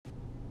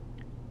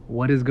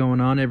What is going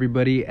on,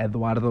 everybody?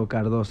 Eduardo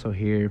Cardoso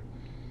here.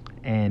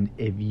 And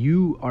if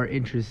you are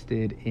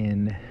interested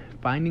in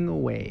finding a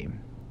way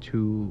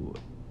to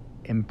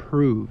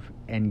improve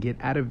and get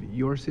out of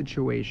your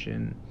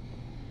situation,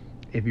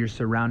 if you're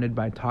surrounded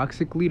by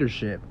toxic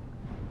leadership,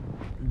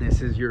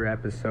 this is your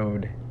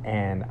episode,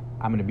 and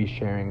I'm going to be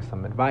sharing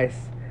some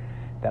advice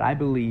that I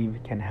believe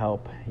can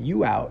help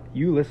you out,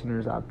 you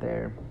listeners out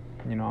there.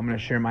 I'm going to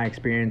share my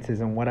experiences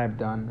and what I've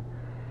done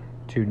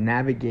to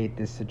navigate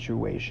this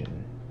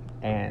situation.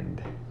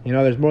 And,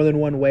 there's more than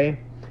one way.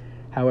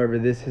 However,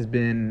 this has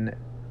been,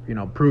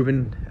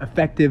 proven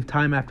effective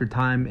time after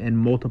time in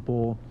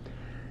multiple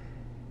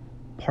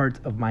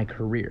parts of my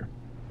career.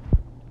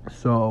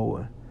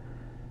 So,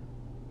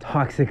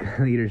 toxic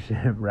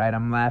leadership, right?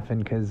 I'm laughing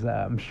because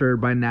I'm sure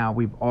by now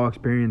we've all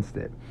experienced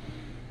it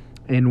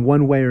in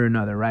one way or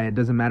another, right? It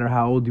doesn't matter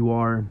how old you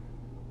are.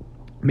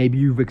 Maybe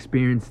you've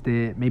experienced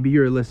it. Maybe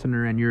you're a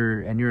listener and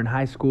you're in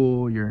high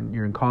school, you're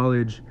in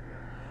college,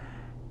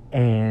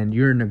 and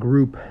you're in a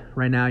group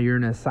right now, you're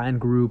in an assigned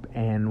group,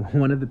 and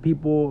one of the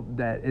people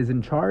that is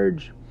in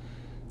charge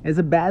is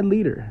a bad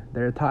leader.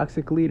 They're a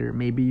toxic leader.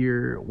 Maybe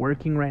you're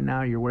working right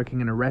now, you're working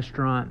in a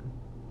restaurant,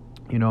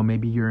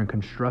 maybe you're in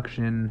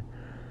construction,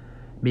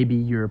 maybe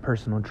you're a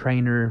personal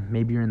trainer,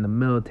 maybe you're in the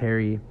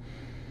military,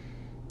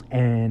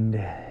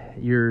 and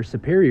your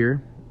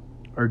superior,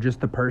 or just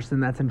the person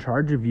that's in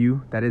charge of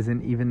you, that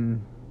isn't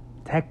even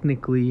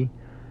technically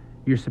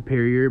your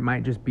superior,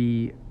 might just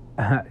be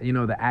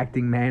the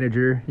acting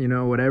manager,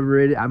 whatever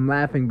it is. I'm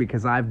laughing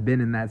because I've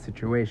been in that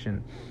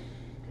situation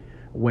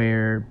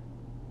where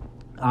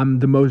I'm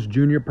the most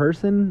junior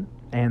person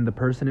and the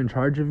person in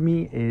charge of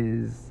me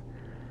is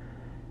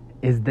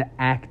the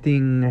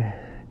acting,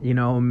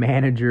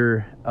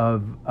 manager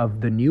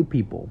of the new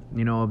people,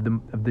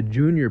 of the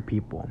junior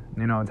people.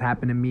 It's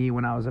happened to me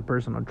when I was a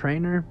personal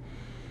trainer.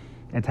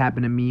 It's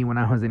happened to me when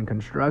I was in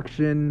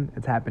construction.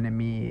 It's happened to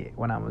me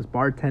when I was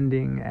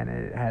bartending, and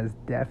it has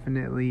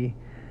definitely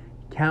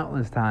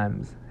countless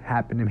times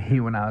happened to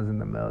me when I was in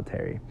the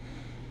military.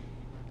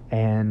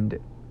 And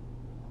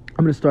I'm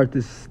going to start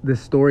this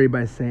story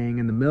by saying,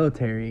 in the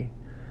military,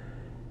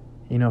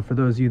 for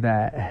those of you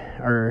that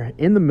are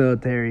in the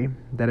military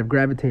that have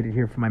gravitated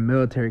here for my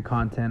military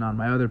content on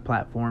my other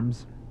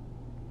platforms,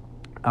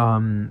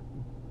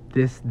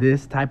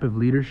 this type of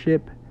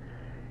leadership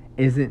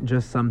isn't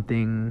just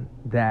something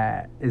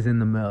that is in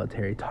the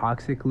military.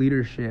 Toxic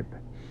leadership,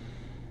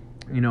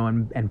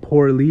 and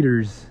poor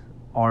leaders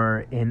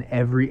are in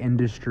every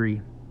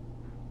industry.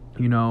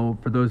 For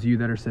those of you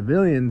that are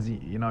civilians,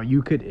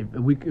 you could, if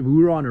we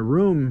were on a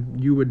room,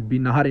 you would be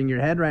nodding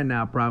your head right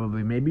now,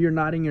 probably. Maybe you're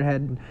nodding your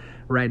head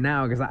right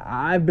now, because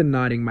I've been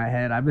nodding my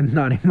head. I've been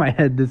nodding my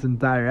head this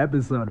entire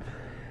episode.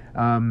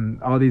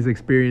 All these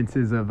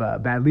experiences of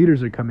bad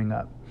leaders are coming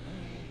up.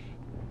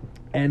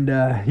 And,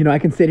 I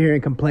can sit here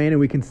and complain, and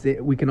we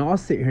can all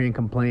sit here and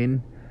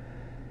complain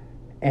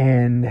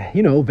and,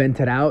 vent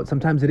it out.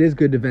 Sometimes it is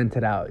good to vent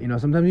it out.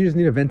 Sometimes you just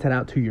need to vent it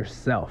out to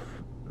yourself,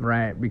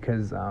 right?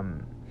 Because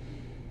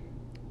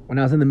when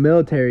I was in the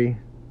military,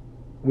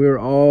 we were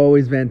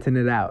always venting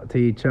it out to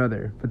each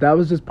other. But that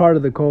was just part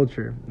of the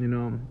culture,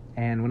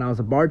 And when I was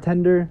a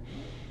bartender,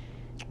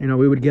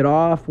 we would get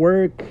off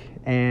work,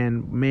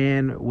 and,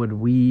 man, would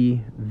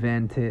we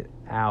vent it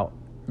out.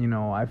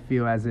 I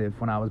feel as if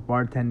when I was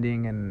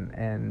bartending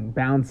and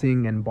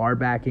bouncing and bar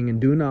backing and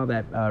doing all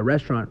that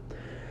restaurant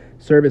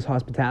service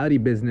hospitality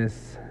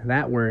business,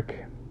 that work,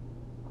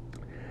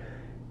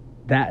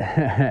 that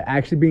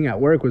actually being at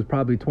work was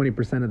probably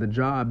 20% of the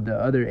job. The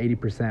other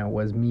 80%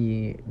 was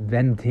me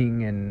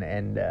venting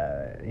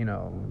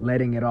and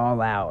letting it all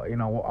out,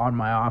 on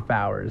my off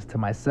hours, to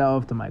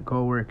myself, to my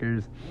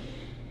coworkers.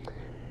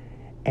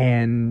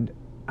 And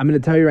I'm going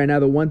to tell you right now,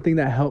 the one thing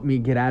that helped me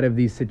get out of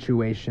these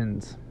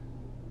situations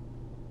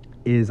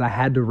is I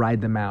had to ride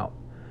them out.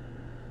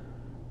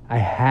 I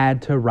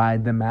had to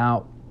ride them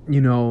out,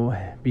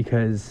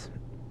 because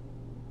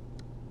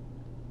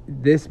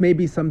this may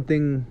be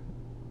something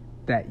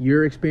that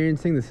you're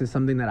experiencing. This is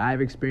something that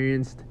I've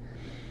experienced.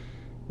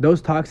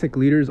 Those toxic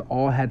leaders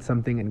all had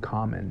something in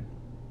common.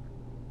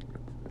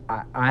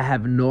 I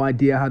have no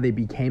idea how they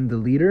became the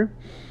leader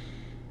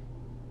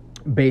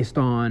based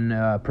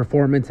on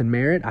performance and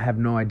merit. I have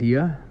no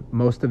idea.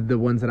 Most of the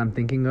ones that I'm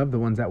thinking of, the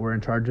ones that were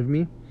in charge of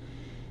me,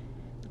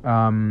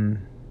 a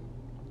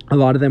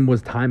lot of them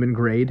was time and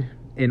grade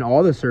in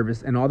all the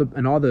service and all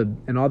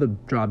the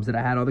jobs that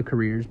I had, all the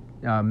careers,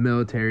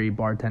 military,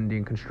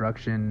 bartending,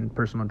 construction,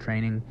 personal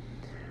training.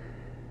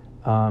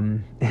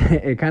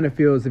 It kind of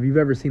feels, if you've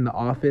ever seen The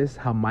Office,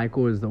 how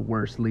Michael is the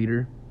worst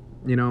leader.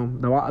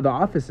 The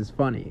Office is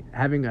funny.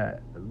 Having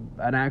an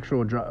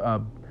actual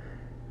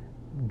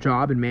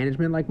job in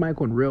management like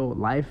Michael in real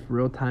life,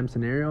 real time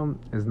scenario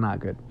is not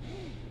good.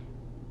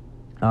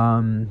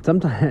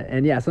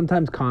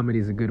 Sometimes comedy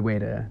is a good way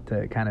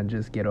to kind of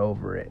just get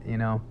over it,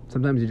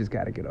 Sometimes you just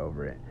got to get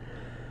over it.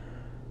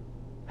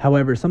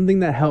 However, something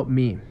that helped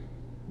me,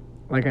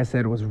 like I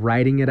said, was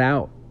writing it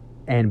out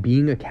and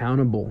being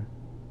accountable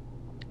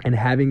and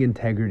having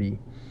integrity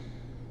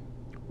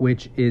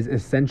which is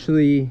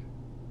essentially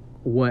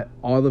what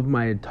all of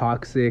my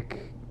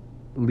toxic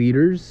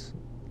leaders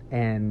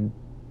and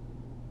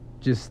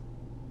just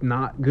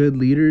not good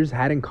leaders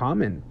had in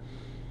common,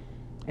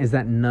 is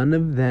that none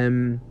of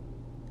them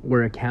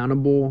were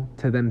accountable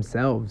to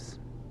themselves.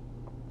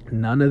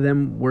 None of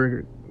them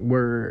were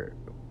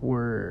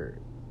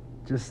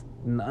just,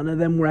 none of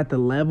them were at the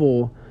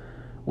level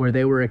where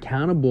they were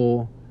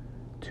accountable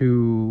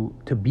to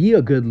be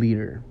a good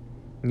leader,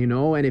 you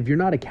know? And if you're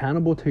not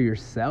accountable to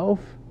yourself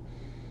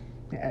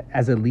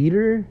as a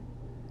leader,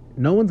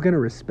 no one's going to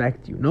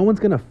respect you. No one's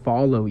going to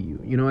follow you.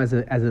 You know, as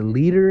a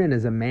leader and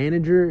as a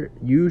manager,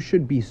 you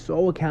should be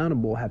so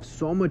accountable, have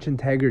so much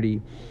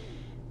integrity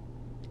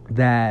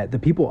that the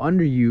people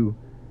under you,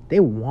 they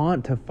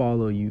want to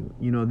follow you.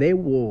 You know, they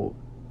will,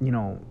 you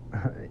know,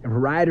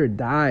 ride or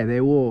die.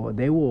 They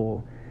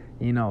will,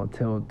 you know,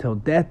 till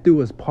death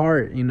do us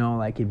part, you know,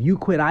 like if you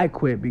quit, I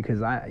quit,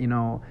 because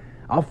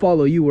I'll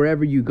follow you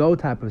wherever you go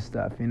type of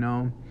stuff, you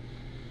know.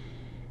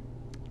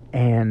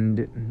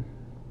 And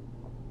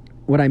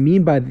what I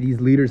mean by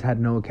these leaders had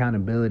no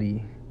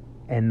accountability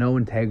and no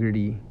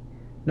integrity,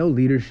 no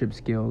leadership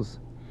skills,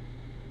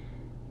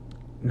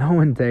 no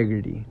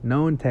integrity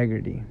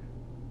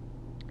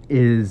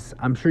is,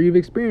 I'm sure you've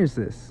experienced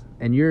this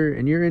in your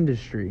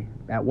industry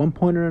at one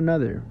point or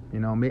another. You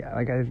know,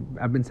 like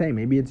I've been saying,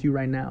 maybe it's you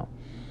right now.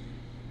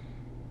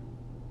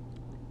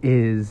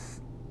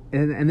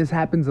 And this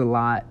happens a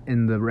lot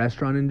in the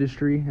restaurant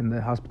industry, in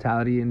the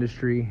hospitality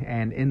industry,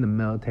 and in the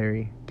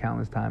military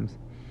countless times.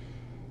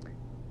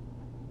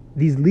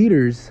 These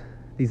leaders,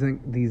 these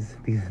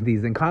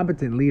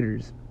incompetent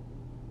leaders,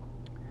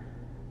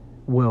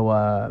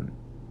 will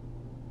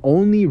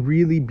only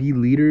really be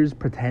leaders,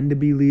 pretend to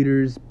be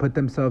leaders, put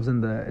themselves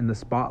in the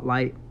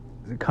spotlight,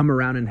 come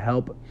around and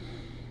help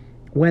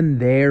when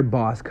their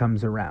boss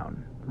comes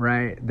around,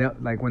 right?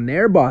 Like when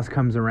their boss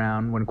comes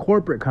around, when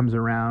corporate comes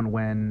around,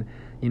 when,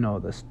 you know,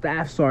 the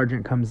staff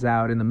sergeant comes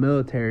out in the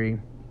military,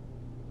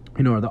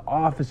 you know, or the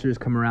officers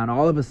come around,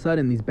 all of a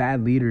sudden these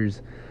bad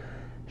leaders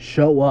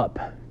show up.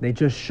 They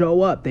just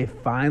show up. They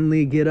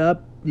finally get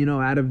up, you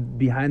know, out of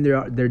behind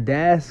their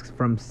desks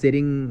from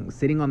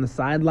sitting on the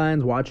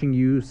sidelines watching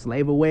you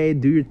slave away,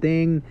 do your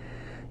thing,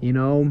 you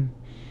know.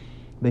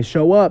 They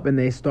show up and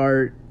they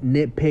start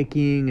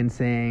nitpicking and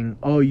saying,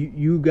 oh,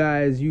 you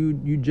guys, you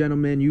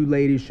gentlemen, you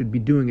ladies should be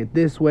doing it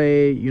this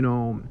way, you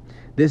know,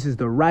 this is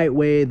the right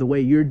way, the way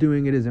you're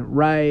doing it isn't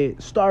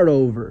right, start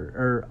over,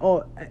 or,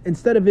 oh,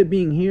 instead of it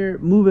being here,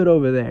 move it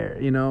over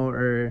there, you know,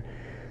 or,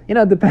 you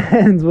know, it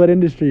depends what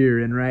industry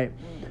you're in, right?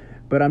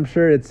 But I'm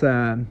sure it's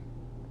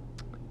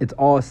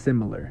all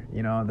similar,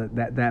 you know,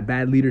 that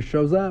bad leader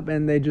shows up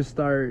and they just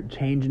start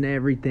changing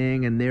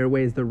everything, and their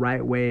way is the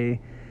right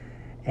way.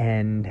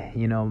 And,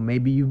 you know,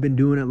 maybe you've been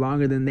doing it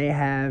longer than they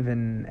have,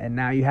 and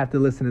now you have to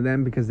listen to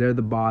them because they're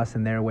the boss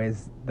and their way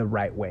is the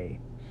right way.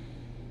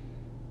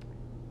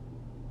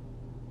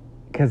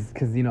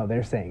 Because you know,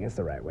 they're saying it's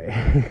the right way.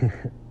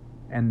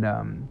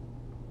 And,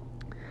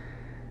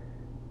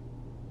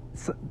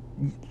 so,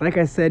 like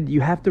I said,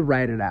 you have to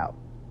write it out.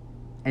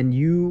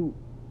 And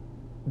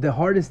the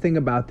hardest thing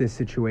about this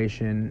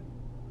situation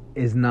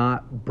is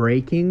not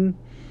breaking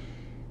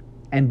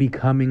and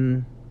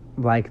becoming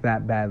like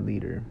that bad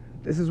leader.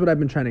 This is what I've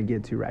been trying to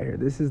get to right here.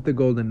 This is the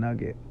golden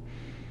nugget.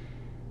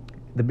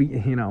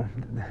 You know,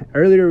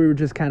 earlier we were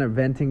just kind of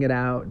venting it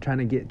out,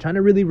 trying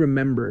to really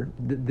remember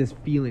this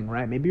feeling,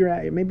 right?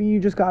 Maybe you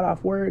just got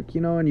off work,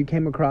 you know, and you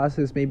came across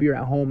this. Maybe you're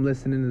at home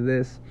listening to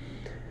this.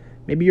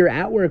 Maybe you're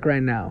at work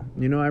right now.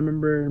 You know, I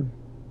remember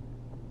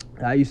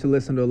I used to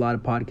listen to a lot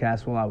of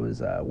podcasts while I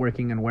was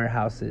working in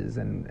warehouses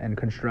and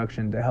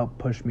construction to help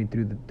push me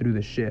through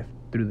the shift,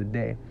 through the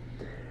day.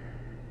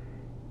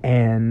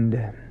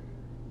 And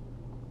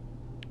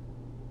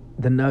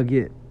the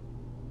nugget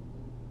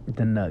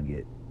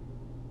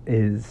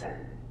is,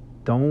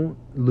 don't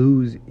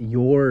lose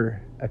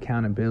your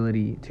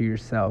accountability to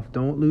yourself.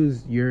 Don't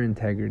lose your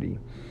integrity.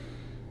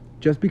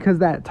 Just because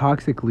that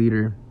toxic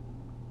leader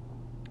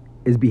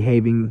is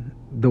behaving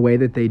the way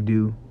that they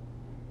do,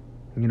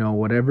 you know,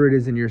 whatever it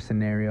is in your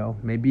scenario,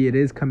 maybe it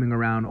is coming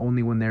around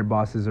only when their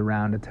boss is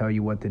around to tell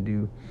you what to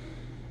do.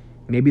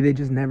 Maybe they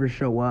just never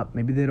show up.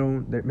 Maybe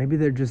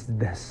they're just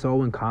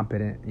so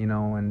incompetent, you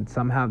know, and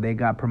somehow they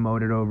got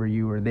promoted over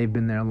you, or they've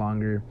been there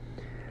longer.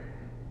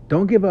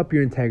 Don't give up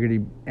your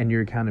integrity and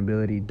your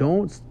accountability.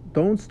 Don't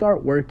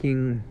start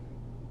working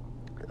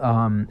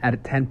at a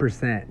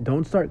 10%.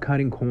 Don't start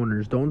cutting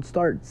corners. Don't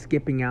start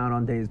skipping out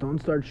on days. Don't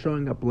start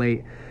showing up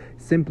late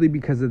simply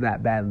because of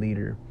that bad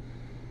leader.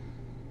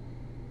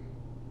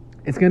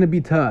 It's going to be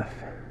tough.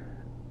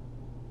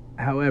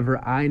 However,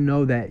 I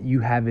know that you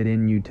have it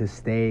in you to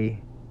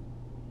stay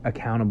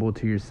accountable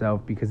to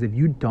yourself, because if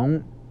you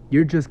don't,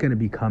 you're just going to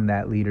become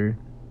that leader.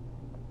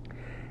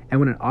 And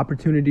when an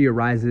opportunity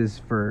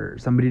arises for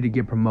somebody to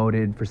get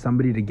promoted, for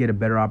somebody to get a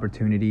better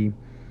opportunity,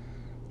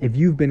 if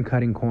you've been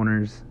cutting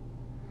corners,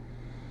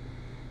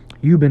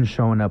 you've been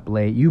showing up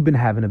late, you've been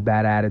having a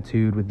bad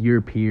attitude with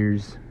your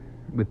peers,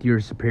 with your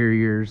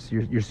superiors,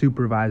 your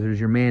supervisors,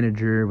 your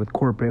manager, with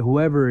corporate,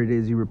 whoever it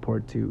is you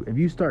report to, if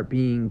you start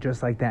being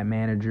just like that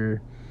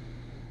manager,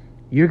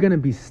 you're going to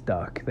be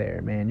stuck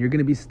there, man. You're going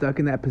to be stuck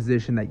in that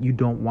position that you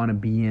don't want to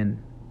be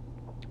in.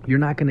 You're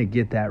not going to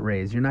get that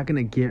raise. You're not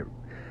going to get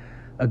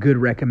a good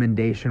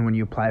recommendation when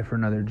you apply for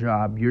another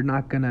job. You're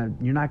not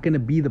going to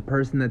be the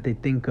person that they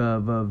think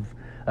of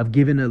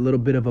giving a little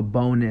bit of a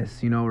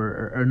bonus,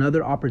 or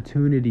another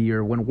opportunity,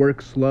 or when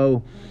work's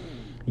slow,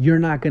 you're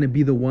not going to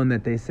be the one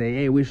that they say,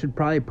 hey, we should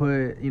probably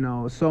put,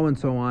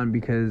 so-and-so on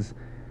because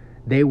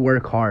they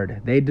work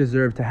hard. They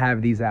deserve to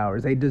have these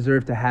hours. They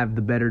deserve to have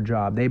the better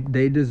job.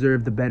 They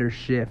deserve the better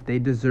shift. They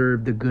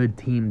deserve the good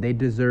team. They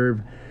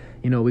deserve,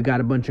 we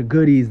got a bunch of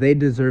goodies. They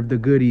deserve the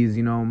goodies,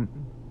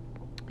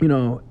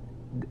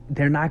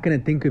 they're not going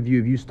to think of you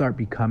if you start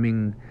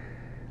becoming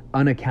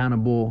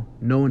unaccountable,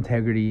 no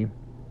integrity,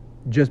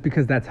 just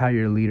because that's how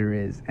your leader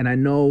is. And I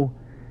know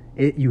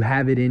you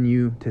have it in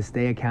you to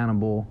stay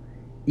accountable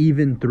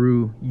even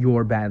through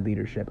your bad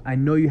leadership. I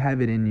know you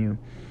have it in you.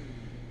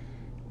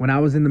 When I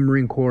was in the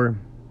Marine Corps,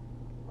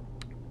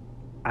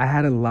 I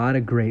had a lot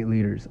of great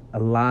leaders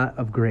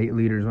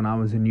when I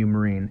was a new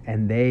Marine,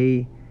 and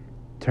they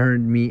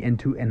turned me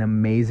into an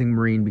amazing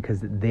Marine because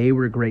they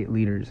were great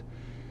leaders.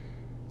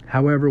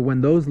 However,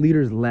 when those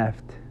leaders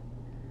left,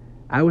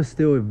 I was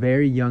still a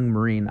very young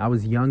Marine. I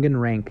was young in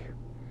rank.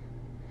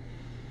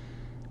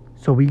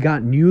 So we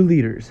got new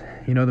leaders.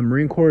 The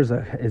Marine Corps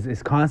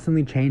is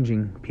constantly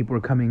changing. People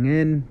are coming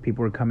in,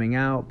 people are coming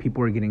out,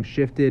 people are getting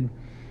shifted.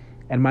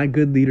 And my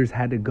good leaders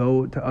had to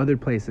go to other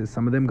places.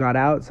 Some of them got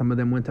out. Some of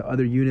them went to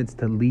other units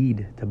to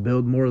lead, to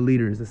build more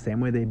leaders, the same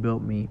way they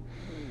built me.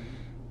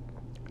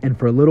 And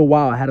for a little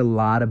while, I had a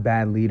lot of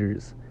bad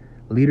leaders.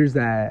 Leaders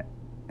that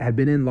had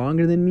been in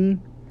longer than me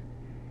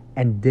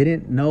and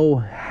didn't know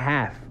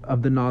half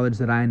of the knowledge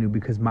that I knew,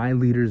 because my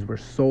leaders were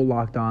so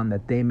locked on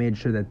that they made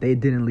sure that they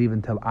didn't leave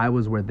until I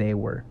was where they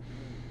were.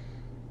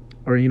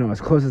 Or,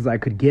 as close as I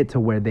could get to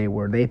where they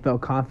were. They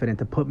felt confident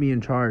to put me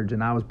in charge,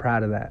 and I was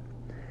proud of that.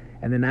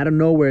 And then out of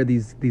nowhere,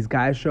 these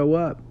guys show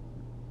up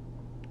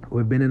who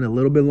have been in a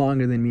little bit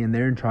longer than me, and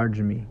they're in charge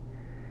of me.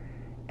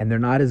 And they're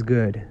not as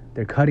good.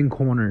 They're cutting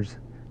corners.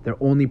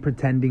 They're only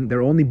pretending.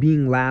 They're only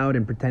being loud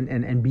and pretend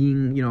and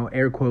being,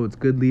 air quotes,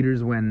 good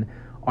leaders when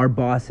our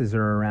bosses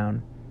are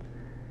around.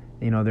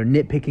 They're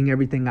nitpicking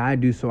everything I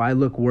do, so I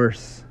look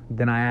worse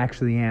than I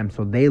actually am,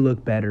 so they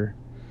look better.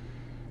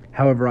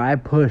 However, I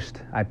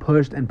pushed and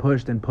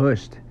pushed and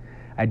pushed.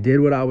 I did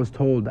what I was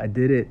told. I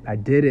did it. I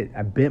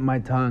bit my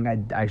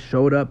tongue. I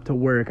showed up to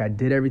work. I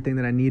did everything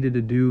that I needed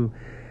to do.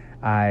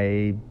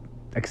 I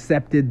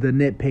accepted the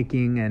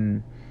nitpicking,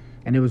 and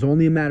it was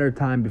only a matter of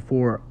time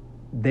before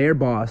their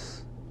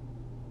boss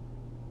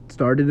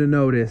started to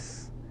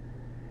notice,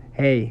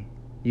 hey,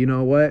 you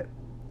know what?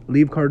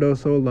 Leave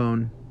Cardoso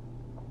alone.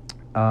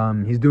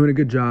 He's doing a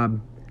good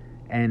job.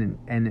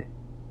 And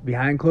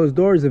behind closed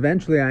doors,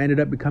 eventually I ended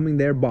up becoming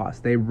their boss.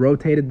 They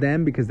rotated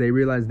them because they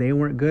realized they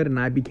weren't good, and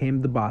I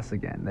became the boss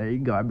again. There you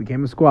go. I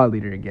became a squad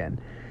leader again.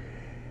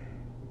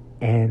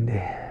 And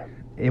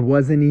it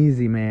wasn't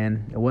easy,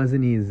 man. It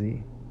wasn't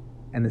easy.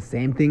 And the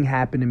same thing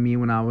happened to me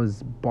when I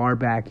was bar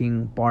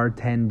backing,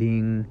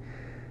 bartending,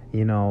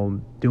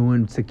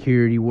 doing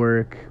security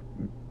work.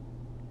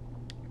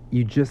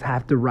 You just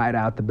have to ride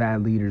out the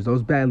bad leaders.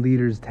 Those bad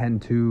leaders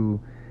tend to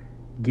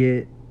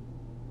get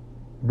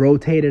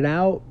rotated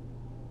out,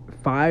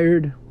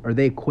 fired, or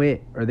they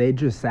quit, or they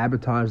just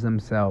sabotage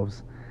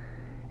themselves.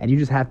 And you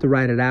just have to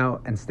ride it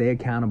out and stay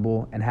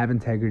accountable and have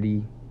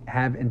integrity.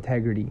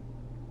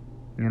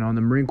 In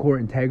the Marine Corps,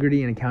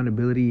 integrity and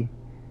accountability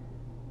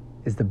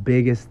is the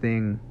biggest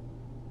thing,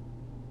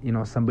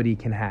 somebody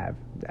can have.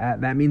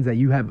 That means that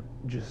you have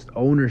just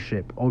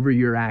ownership over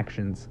your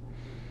actions.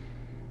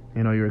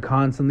 You're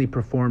constantly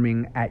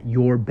performing at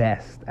your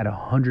best, at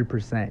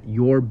 100%,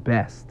 your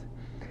best.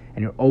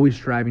 And you're always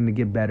striving to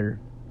get better,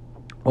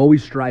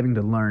 always striving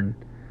to learn,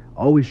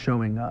 always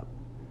showing up.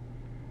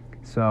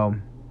 So,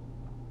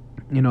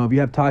 if you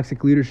have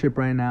toxic leadership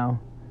right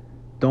now,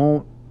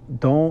 don't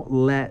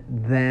let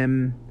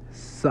them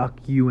suck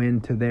you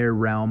into their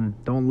realm.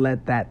 Don't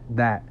let that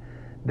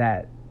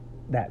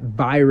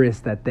virus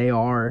that they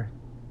are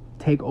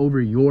take over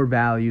your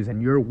values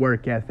and your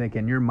work ethic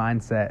and your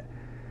mindset.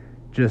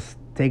 Just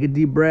take a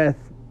deep breath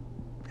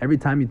every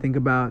time you think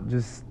about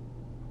just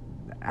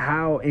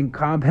how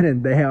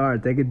incompetent they are.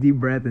 Take a deep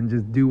breath and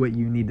just do what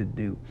you need to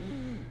do.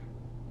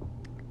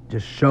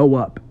 Just show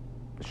up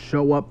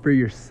for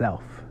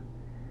yourself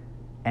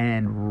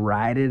and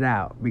ride it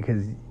out,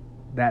 because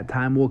that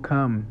time will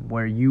come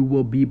where you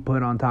will be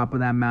put on top of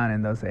that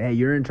mountain. They'll say, hey,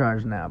 you're in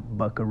charge now,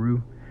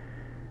 buckaroo.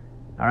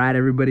 All right,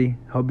 everybody.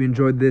 Hope you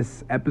enjoyed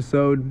this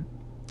episode.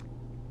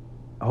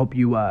 I hope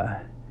you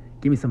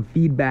give me some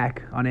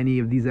feedback on any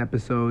of these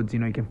episodes. You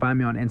can find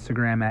me on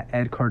Instagram at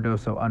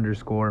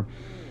 @edcardoso_.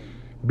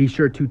 Be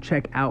sure to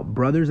check out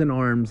Brothers in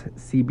Arms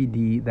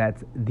CBD.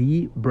 That's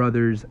the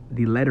Brothers,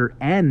 the letter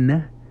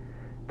N,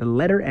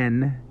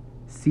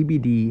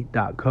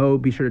 CBD.co.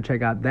 Be sure to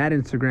check out that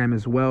Instagram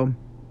as well.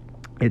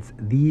 It's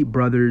The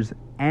Brothers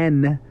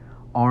N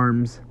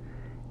Arms.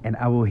 And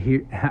I will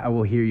hear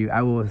you.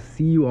 I will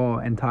see you all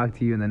and talk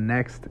to you in the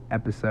next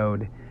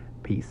episode.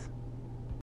 Peace.